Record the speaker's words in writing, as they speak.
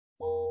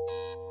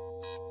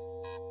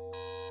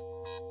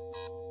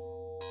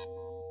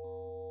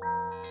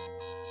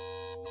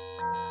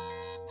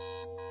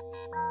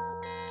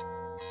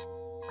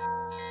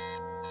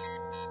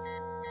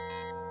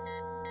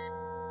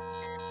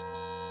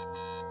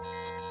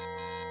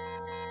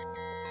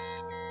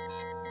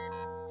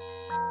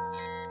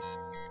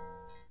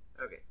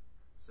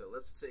So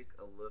let's take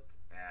a look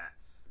at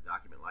the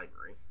document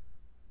library.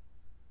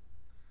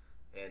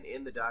 And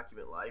in the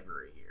document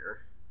library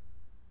here,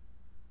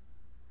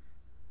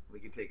 we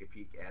can take a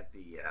peek at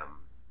the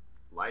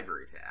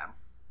library tab.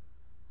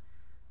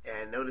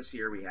 And notice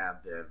here we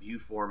have the view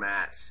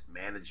format,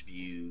 manage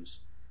views,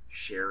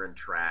 share and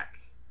track,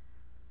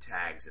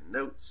 tags and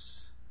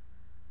notes,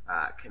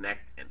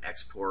 connect and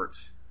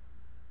export,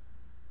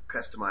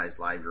 customized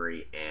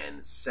library,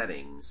 and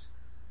settings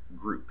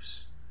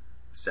groups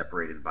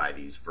separated by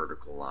these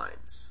vertical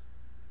lines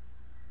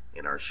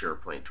in our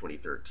SharePoint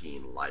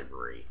 2013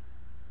 library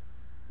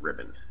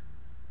ribbon.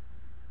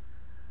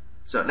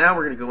 So now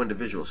we're going to go into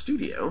Visual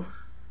Studio,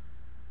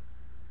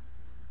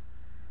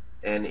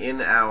 and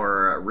in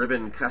our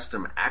ribbon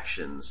custom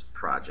actions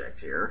project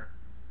here,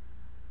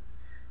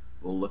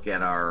 we'll look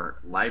at our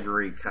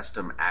library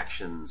custom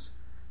actions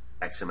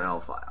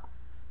XML file.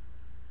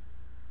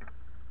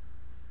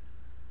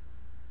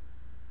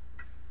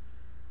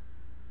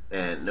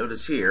 And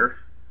notice here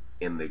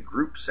in the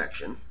group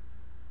section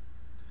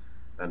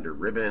under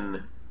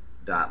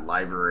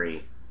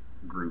ribbon.library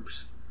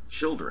groups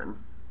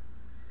children,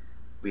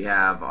 we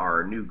have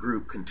our new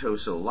group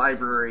Contoso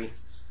library.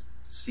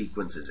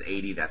 Sequence is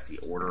 80, that's the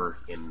order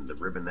in the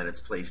ribbon that it's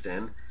placed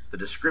in. The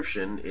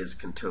description is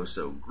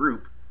Contoso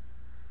group,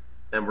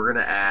 and we're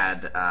going to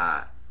add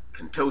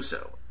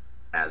Contoso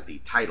as the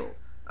title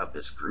of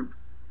this group.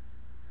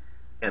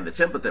 And the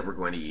template that we're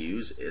going to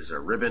use is a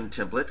ribbon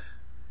template,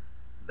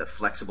 the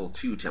Flexible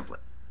 2 template.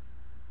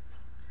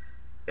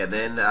 And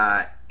then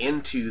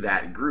into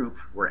that group,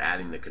 we're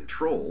adding the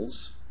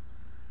controls.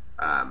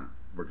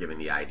 We're giving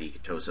the ID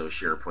Contoso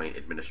SharePoint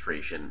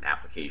Administration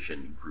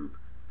Application Group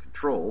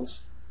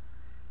Controls,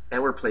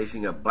 and we're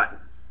placing a button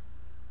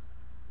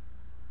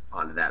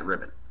onto that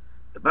ribbon.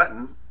 The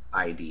button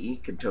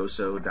ID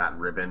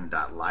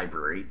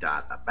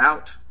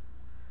contoso.ribbon.library.about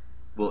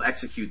will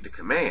execute the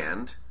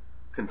command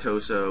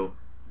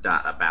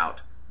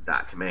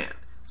contoso.about.command.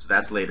 So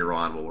that's later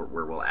on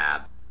where we'll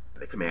add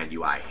the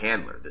CommandUI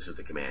handler. This is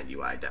the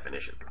CommandUI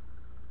definition.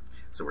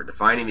 So we're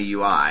defining the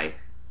UI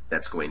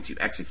that's going to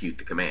execute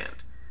the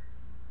command.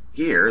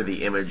 Here,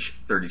 the image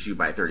 32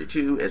 by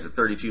 32 is a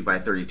 32 by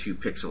 32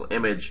 pixel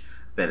image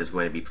that is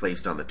going to be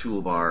placed on the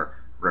toolbar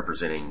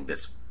representing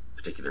this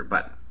particular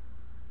button.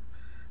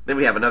 Then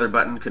we have another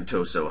button,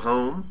 Contoso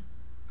Home,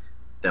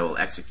 that will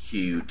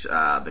execute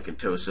the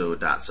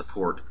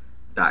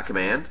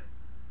contoso.support.command,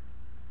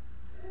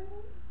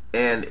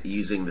 and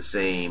using the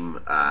same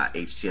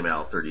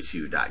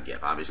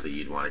HTML32.gif. Obviously,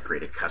 you'd want to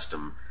create a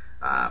custom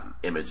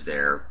image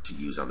there to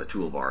use on the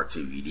toolbar to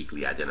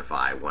uniquely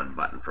identify one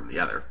button from the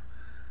other.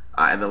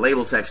 And the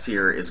label text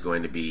here is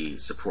going to be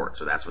support,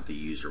 so that's what the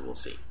user will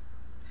see.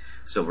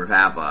 So we'll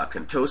have a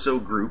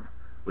Contoso group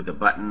with a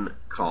button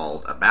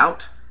called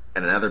About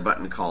and another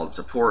button called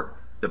Support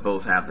that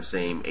both have the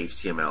same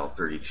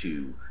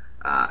HTML32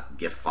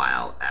 GIF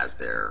file as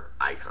their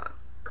icon.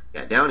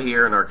 Yeah, down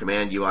here in our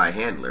CommandUI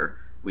handler,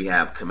 we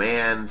have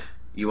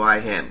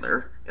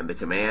CommandUIHandler, and the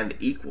command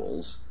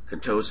equals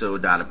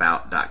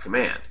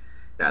contoso.about.command.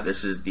 Now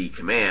this is the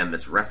command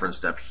that's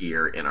referenced up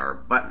here in our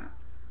button.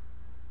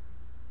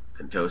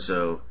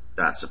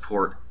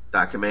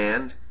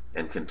 Contoso.support.command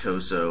and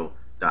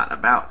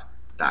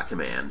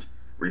contoso.about.command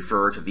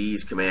refer to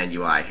these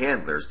CommandUI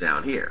handlers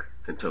down here.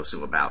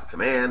 Contoso about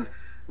command,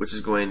 which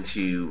is going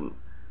to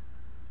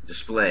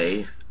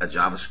display a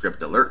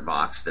JavaScript alert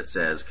box that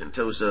says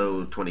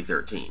Contoso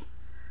 2013.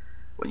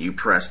 When you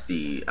press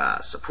the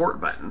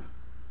support button,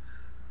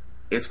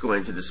 it's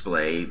going to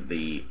display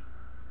the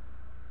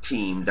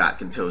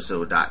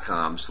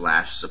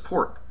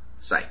team.contoso.com/support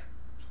site.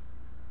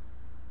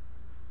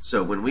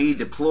 So when we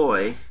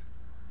deploy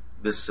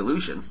this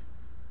solution,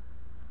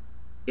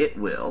 it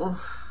will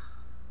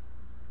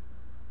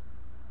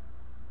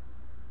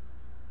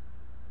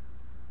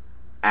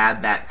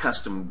add that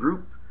custom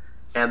group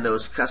and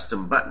those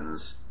custom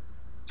buttons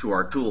to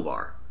our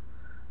toolbar.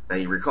 Now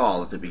you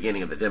recall at the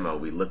beginning of the demo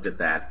we looked at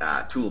that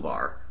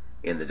toolbar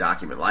in the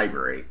document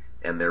library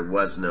and there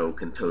was no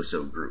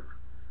Contoso group.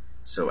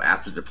 So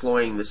after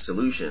deploying this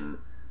solution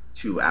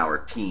to our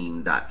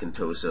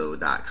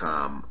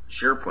team.contoso.com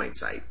SharePoint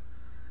site,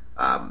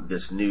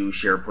 this new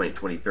SharePoint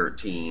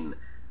 2013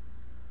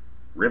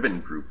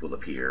 ribbon group will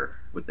appear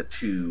with the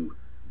two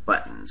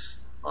buttons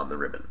on the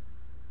ribbon.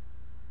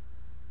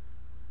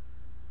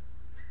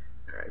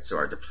 Alright, so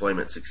our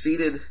deployment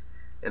succeeded,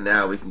 and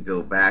now we can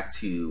go back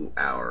to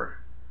our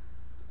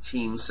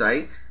team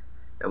site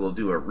and we'll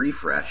do a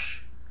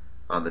refresh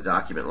on the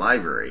document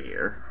library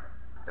here,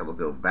 and we'll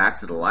go back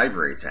to the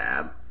library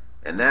tab,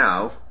 and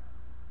now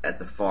at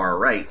the far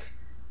right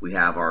we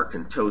have our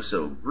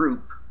Contoso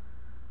group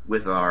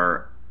with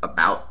our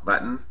About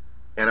button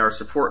and our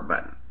Support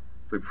button.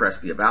 If we press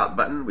the About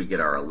button, we get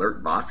our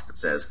alert box that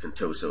says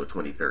Contoso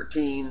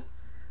 2013,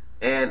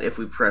 and if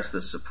we press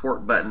the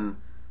Support button,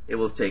 it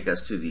will take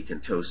us to the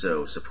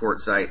Contoso support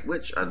site,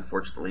 which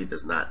unfortunately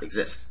does not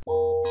exist.